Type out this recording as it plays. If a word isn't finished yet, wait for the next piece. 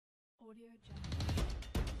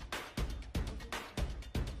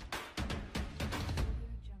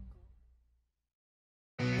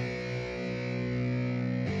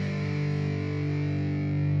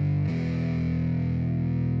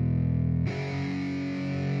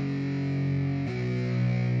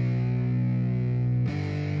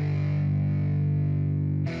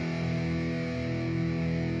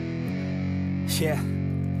Yeah,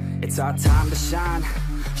 it's our time to shine.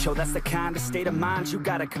 Show that's the kind of state of mind you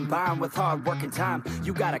gotta combine with hard work and time.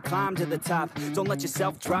 You gotta climb to the top. Don't let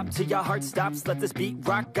yourself drop till your heart stops. Let this beat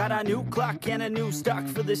rock. Got a new clock and a new stock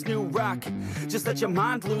for this new rock. Just let your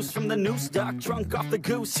mind loose from the new stock. Drunk off the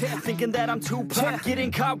goose, thinking that I'm too pop.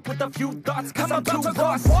 Getting caught with a few thoughts cause I'm too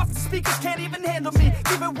lost. Off the speakers can't even handle me.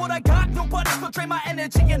 Giving what I got, nobody's gonna drain my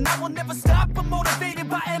energy. And I will never stop, I'm motivated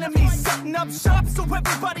by enemies. Setting up shop so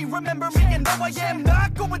everybody remember me. And though I am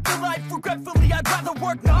not going through life regretfully, I'd rather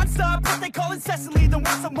work non-stop, what they call incessantly, than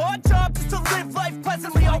work some odd job just to live life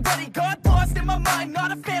pleasantly. Already got lost in my mind,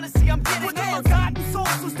 not a fantasy, I'm getting it. Forgotten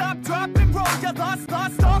souls, so stop, drop, and roll. You lost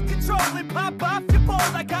all control and pop off your ball.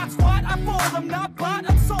 I got squat, I fall, I'm not bought,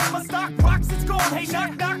 I'm sold. My stock rocks, it's gold. Hey,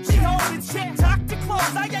 knock, knock, she home, it's shit, talk to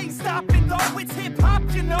close. I ain't stopping though, it's hip-hop,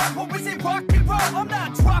 you know. Or is it rock and roll? I'm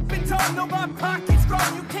not dropping down, no, my pocket's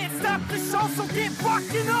grown. You can't stop the show, so get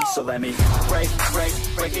rockin' on. So let me break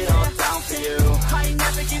it all down for you. I ain't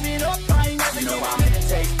never giving up, I ain't never giving up. I'm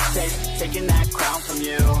taking that crown from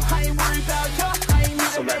you. I ain't worried about you, I ain't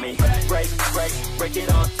never. So let me break it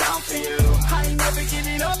all down for you. I ain't never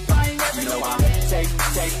giving up, I ain't never giving up. I'm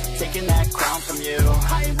taking that crown from you.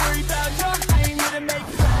 I ain't worried about you, I ain't gonna make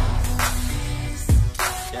it.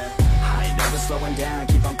 Yeah. I ain't never slowing down,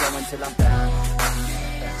 keep on going till I'm down.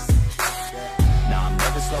 No, I'm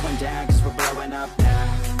never slowing down cause we're blowing up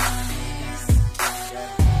now.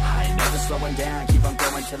 Slowing down, keep on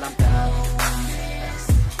going till I'm down.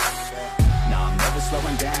 No, I'm never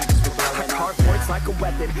slowing down, cause we're blowing up. Hard words like a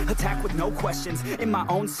weapon, attack with no questions. In my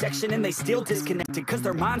own section and they still disconnected, cause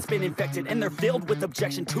their mind's been infected and they're filled with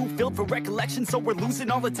objection. Too filled for recollection, so we're losing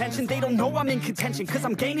all attention. They don't know I'm in contention, cause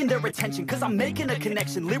I'm gaining their attention. Cause I'm making a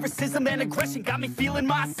connection, lyricism and aggression got me feeling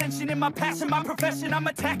my ascension. In my passion, my profession, I'm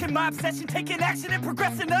attacking my obsession. Taking action and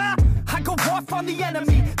progressing, I go off on the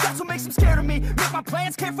enemy, that's what makes them scared of me. Make my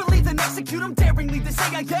plans carefully, then execute them daringly. They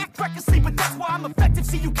say I act recklessly, but that's why I'm effective.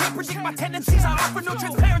 See, you can't predict my tendencies, I offer no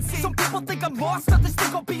transparency. Some people think I'm lost, others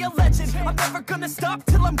think I'll be a legend. I'm never gonna stop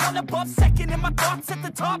till I'm one above second. And my thoughts at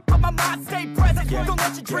the top, but my mind stay present. Don't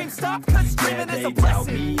let your dreams stop, cause dreaming is a blessing.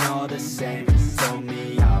 They tell me all the same, told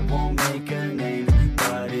me I won't make a name.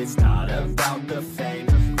 But it's not about the fame,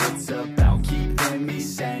 it's about keeping me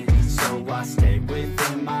sane. So I stay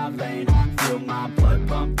within my lane, feel my blood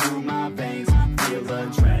pump through my veins. Feel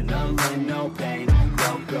adrenaline, no pain,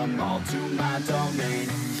 welcome all to my domain.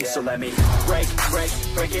 So let me break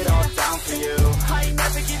it all down for you. I ain't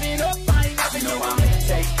never giving up, I ain't never giving up. I'm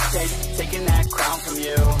taking that crown from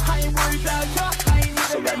you. I ain't worried about you, I ain't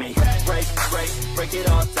never. So let me break it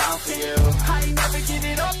all down for you. I ain't never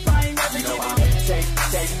giving up, I ain't never giving up. I'm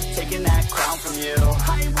taking that crown from you.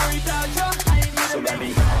 I ain't worried about you, I ain't never. So let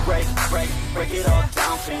me break it all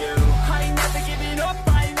down for you. I ain't never giving up,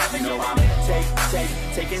 I ain't never giving up. I'm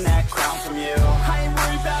taking that crown from you. I ain't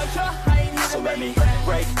worried about you, I ain't never. So let me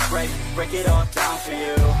break it all down for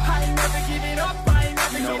you. I ain't never giving up, I ain't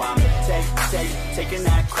never giving up. I'm taking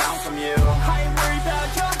that crown from you. I ain't worried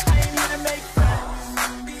about you, I ain't gonna make friends.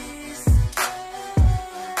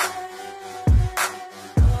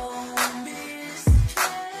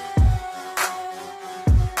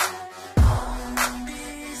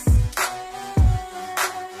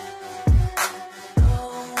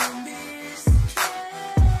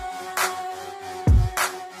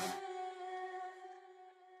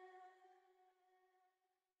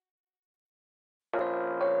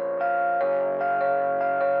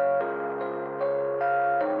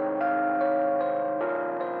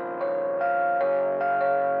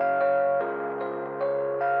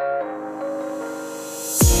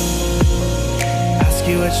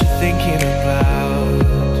 What you're thinking about,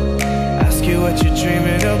 ask you what you're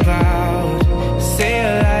dreaming about. Say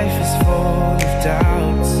your life is full of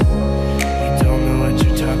doubts, you don't know what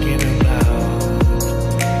you're talking about.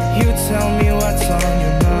 You tell me what's on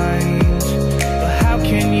your mind, but how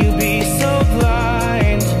can you be so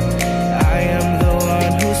blind? I am the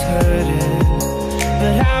one who's hurting,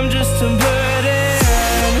 but I'm just a burden.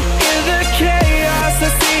 In the chaos I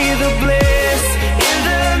see the bliss, in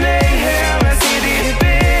the mayhem I see the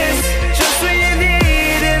abyss. Just when you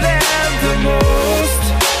needed them the most,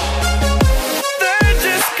 they're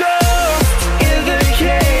just ghosts. In the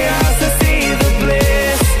chaos I see the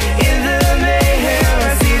bliss, in the mayhem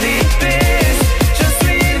I see the abyss.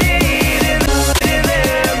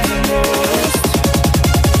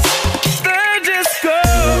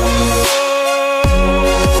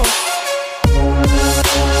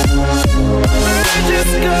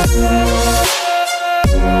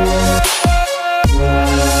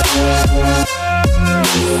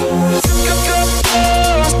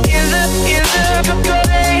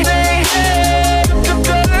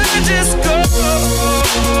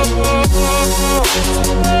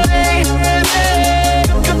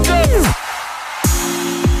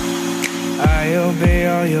 I obey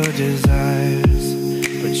all your desires,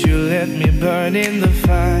 but you let me burn in the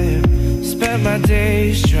fire. Spent my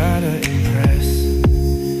days trying to impress,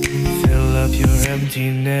 fill up your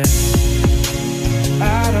emptiness.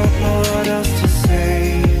 I don't know what else to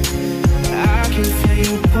say, I can feel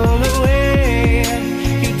you pull away.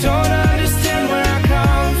 You don't understand where I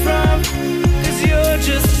come from, 'cause you're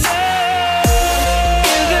just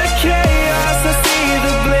in the chaos. I see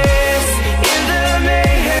the bliss, in the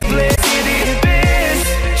mayhem bliss. See the abyss,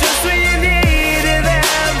 just when you needed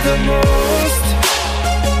them the most.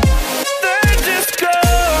 They're just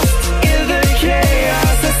ghosts. In the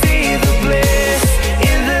chaos, I see the bliss,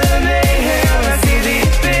 in the mayhem, I see the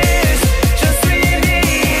abyss, just when you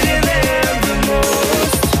needed them the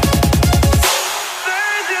most.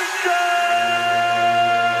 They're just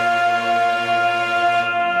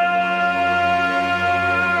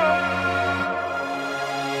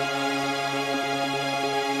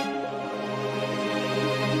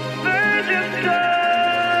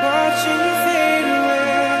watching you fade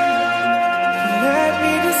away, you let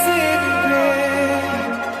me disintegrate.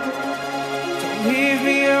 Don't leave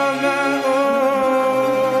me on my own.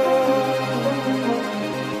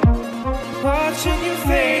 Watching you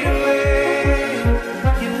fade away,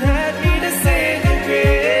 you let me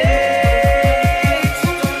disintegrate.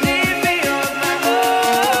 Don't leave me on my own.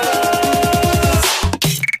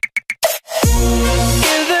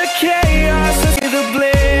 In the chaos, I see the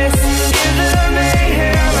bliss, in the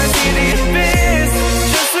mayhem, I see the abyss,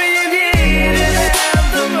 just when you needed them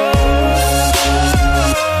the most.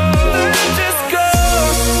 They're just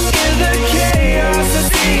ghosts. In the chaos, I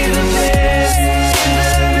see the bliss, in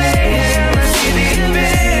the mayhem, I see the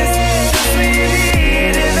abyss, just when you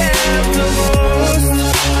needed them the most.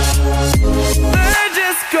 They're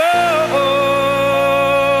just ghosts.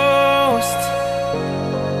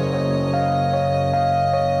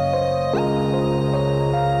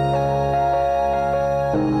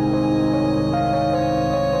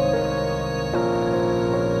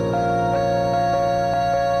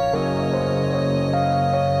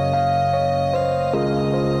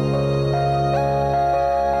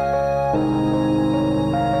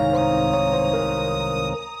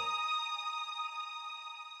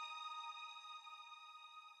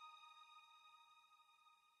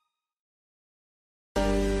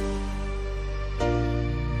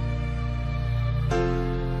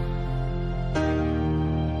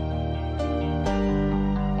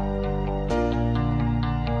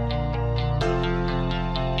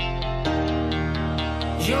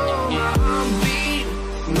 You're my heartbeat,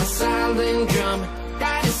 my silent drum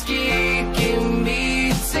that is kicking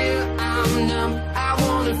me till I'm numb. I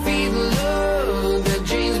wanna feel the love that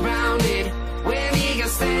James Brown did when he got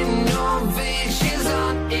standing ovations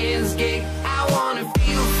on his gig. I wanna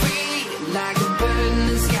feel free like a bird in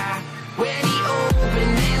the sky when he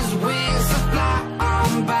opened his wings to fly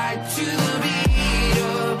on by to the beat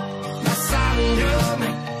of my silent drum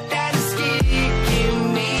that is kicking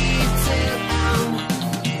me till I'm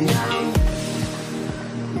numb.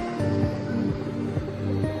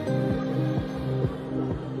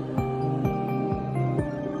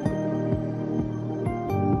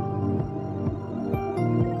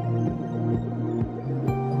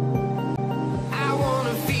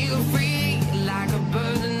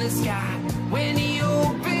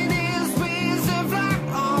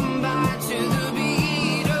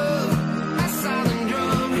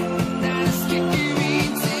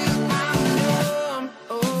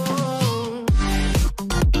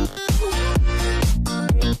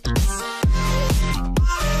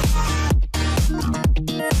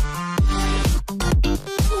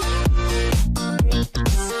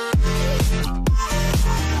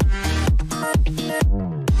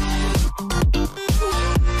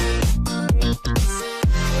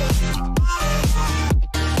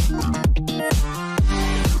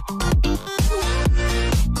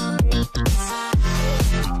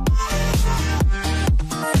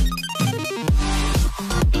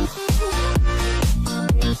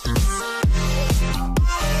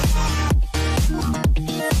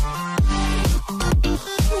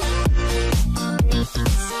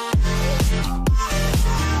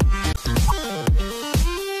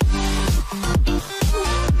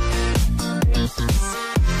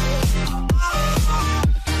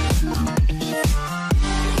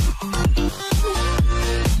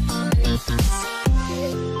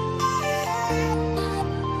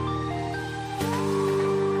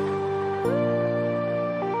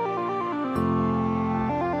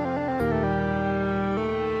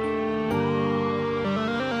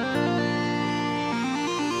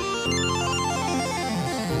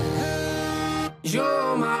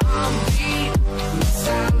 You're my heartbeat, my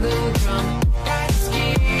silent drum that's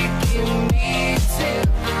kicking me till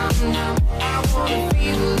I'm numb. I wanna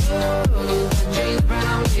feel the love that James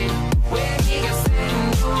Brown did when he got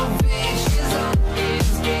sent ovations on his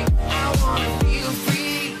gig. I wanna feel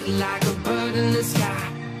free like a bird in the sky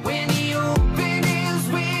when he opened his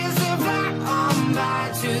wings and fly on by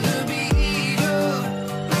to the beat of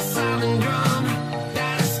my silent drum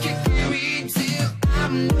that is kicking me till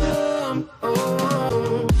I'm numb. Oh.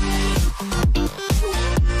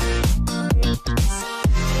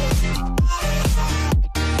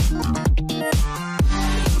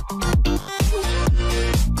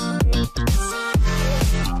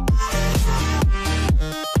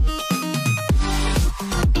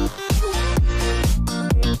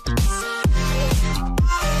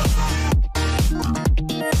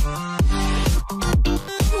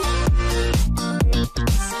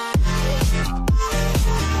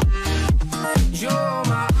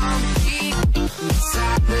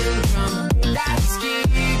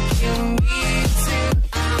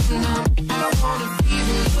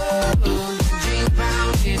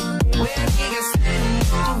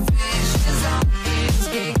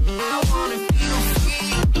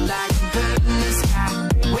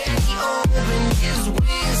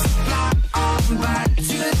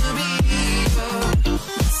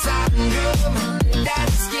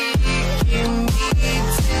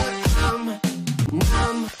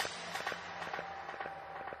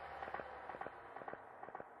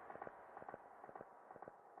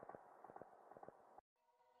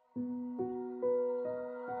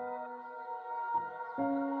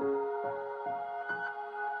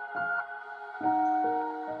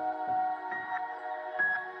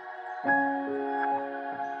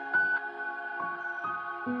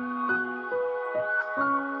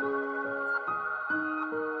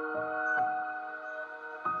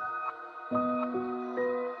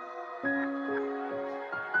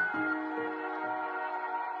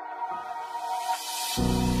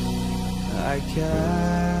 I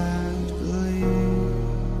can't believe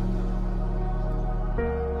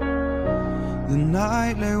the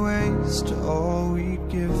night lay waste to all we'd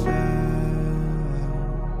given,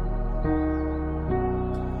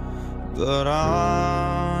 but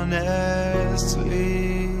honestly,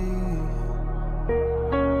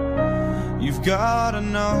 you've gotta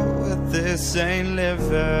know that this ain't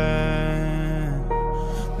living,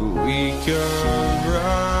 but we could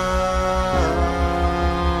run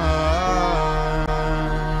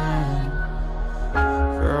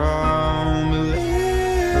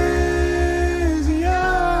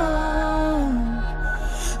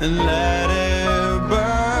and let it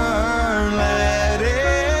burn, let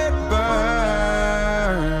it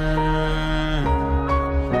burn.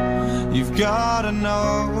 You've gotta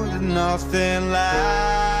know that nothing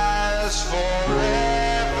lasts forever.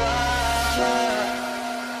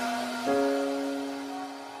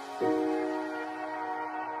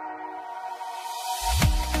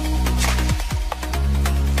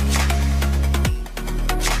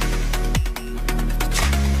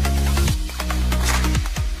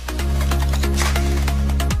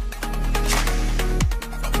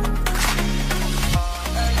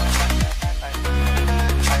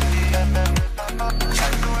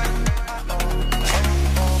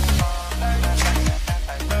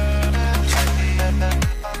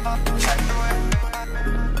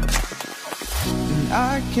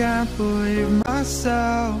 I can't believe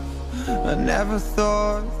myself. I never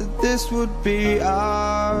thought that this would be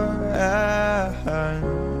our end,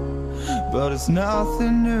 but it's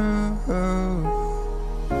nothing new.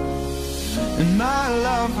 And my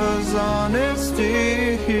lover's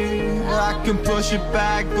honesty, I can push it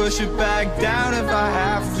back down if I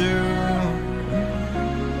have to,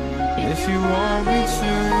 if you want me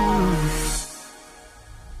to,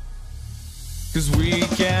 'cause we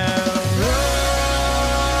can run.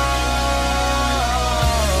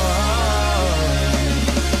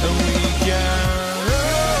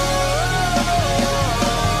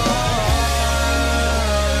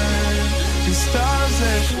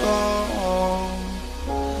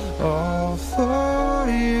 All for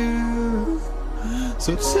you.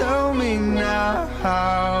 So tell me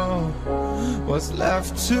now, what's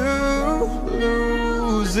left to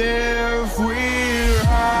lose if we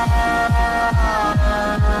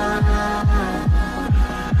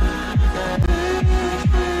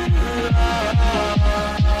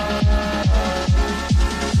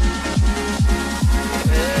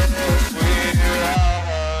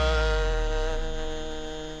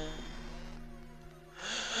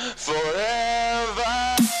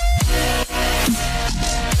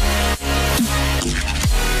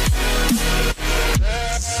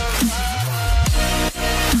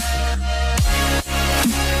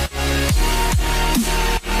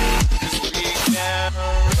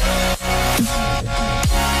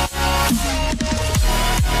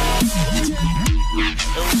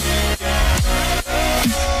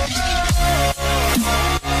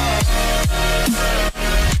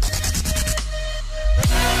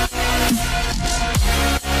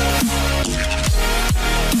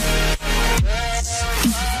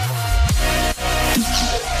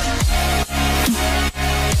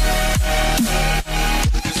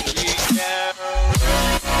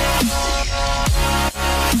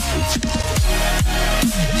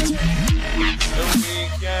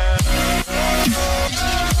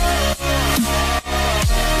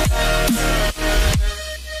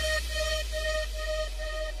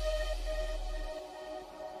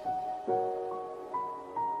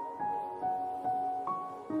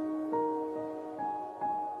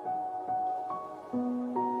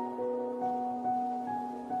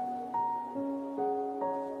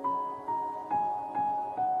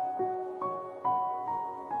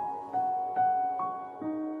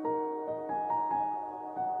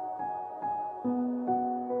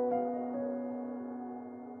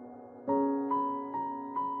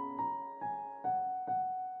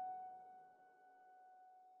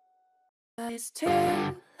It's too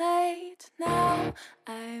late now.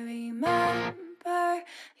 I remember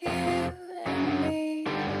you and me,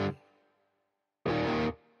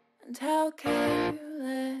 and how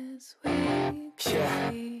careless we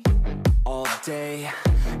could be. All day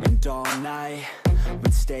and all night,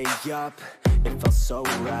 we'd stay up, it felt so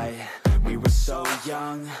right. We were so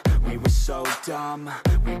young, we were so dumb.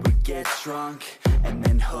 We would get drunk and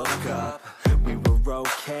then hook up. We were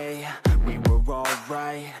okay, we were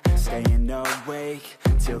alright, staying awake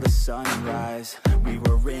till the sunrise. We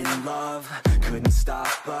were in love, couldn't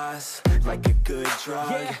stop us, like a good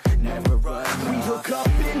drug, never enough. We hook up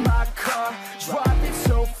in my car, driving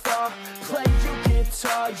so far, play your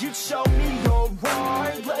guitar, you'd show me your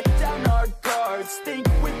art, let down our guards, think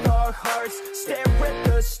with our hearts, stare at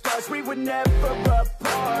the stars, we were never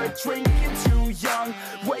apart, drinking too young,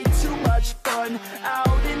 way too much fun,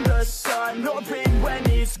 out in the sun, open when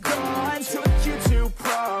it's gone, took you to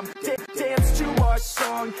prom, dance to our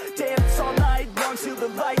song, dance all night long till the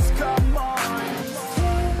lights come on.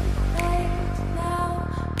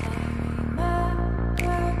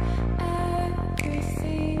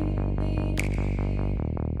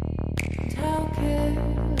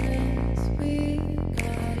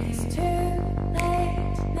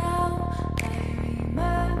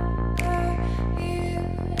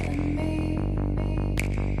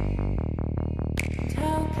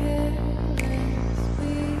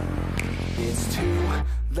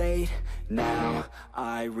 Late now,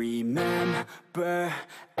 I remember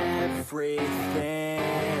everything,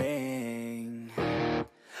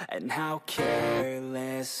 and how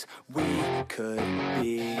careless we could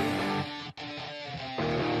be,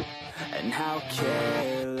 and how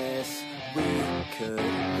careless we could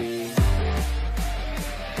be,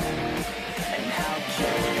 and how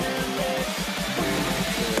careless we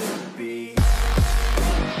could be.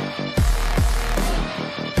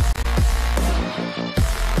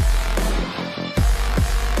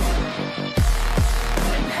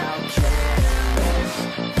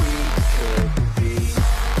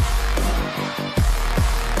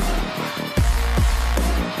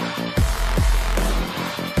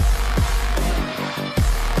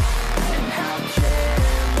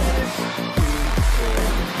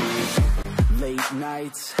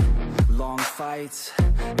 Nights, long fights,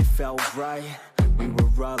 it felt right, we were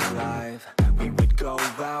alive. We would go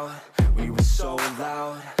out, we were so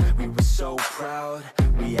loud, we were so proud,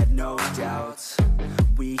 we had no doubts.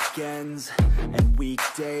 Weekends and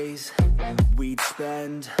weekdays, we'd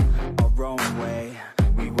spend our own way.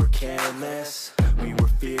 We were careless, we were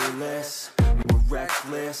fearless, we were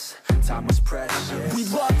reckless, time was precious. We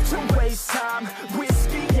loved to waste time,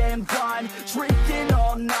 whiskey and wine, drinking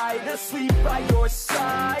all night, asleep by your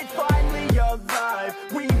side. Finally alive,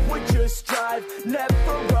 we would just drive,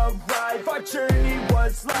 never arrive. Our journey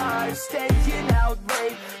was live, staying out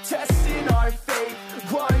late, testing our fate,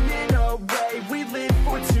 running away. We live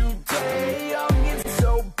for today, young and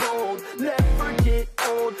so bold, never get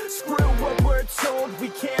old. Screw what we're told, we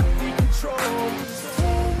can't be controlled.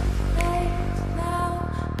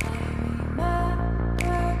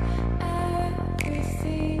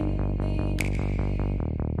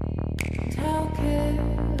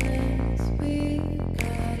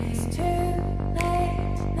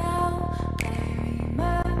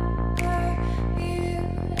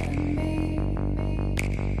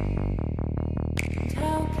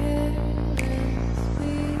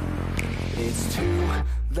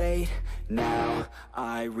 Late now,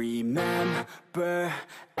 I remember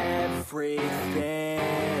everything,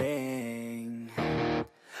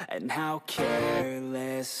 and how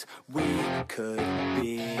careless we could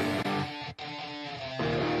be,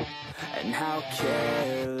 and how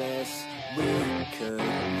careless we could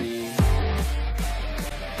be,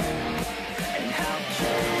 and how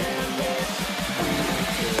careless we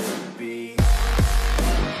could be.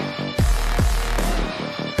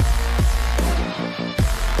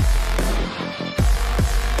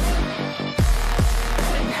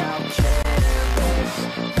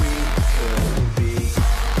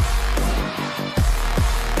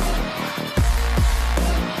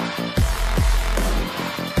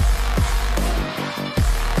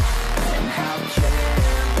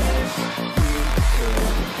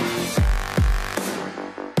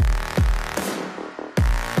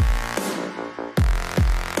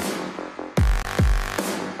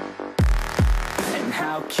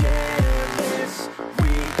 How careless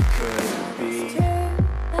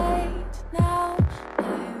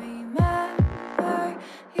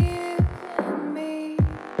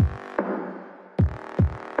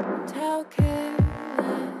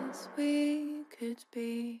we could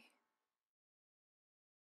be.